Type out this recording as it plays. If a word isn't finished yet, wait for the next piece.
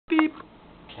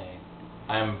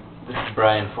This is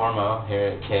Brian Formo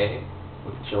here at K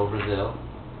with Joel Brazzel,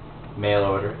 mail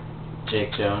order,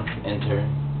 Jake Jones,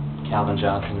 intern, Calvin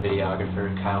Johnson,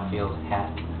 videographer, Kyle Field,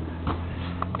 hat.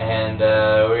 And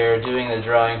we're doing the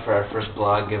drawing for our first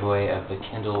blog giveaway of the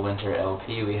Kendl Winter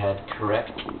LP. We had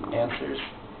correct answers.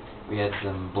 We had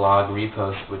some blog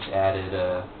reposts which added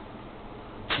a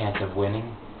chance of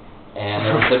winning. And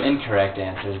there were some incorrect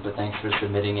answers, but thanks for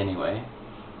submitting anyway.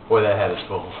 Boy, that hat is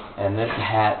full. And this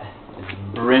hat is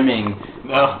brimming.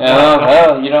 No.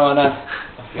 Oh, you don't wanna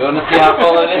see how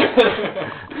full it is.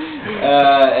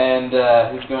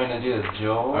 Who's going to do this?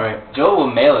 Joel? All right. Joel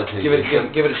will mail it to you.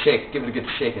 Give it a shake. Give it a good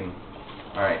shaking.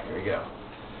 All right, here we go.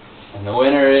 And the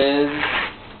winner is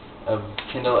of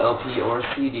Kendl LP or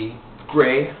CD,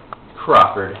 Gray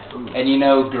Crawford. Ooh. And you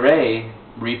know, Gray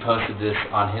reposted this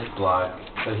on his blog,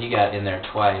 so he got in there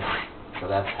twice. So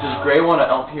that's how. Does Gray want an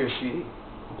LP or CD?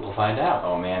 We'll find out.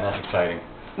 Oh man, that's exciting.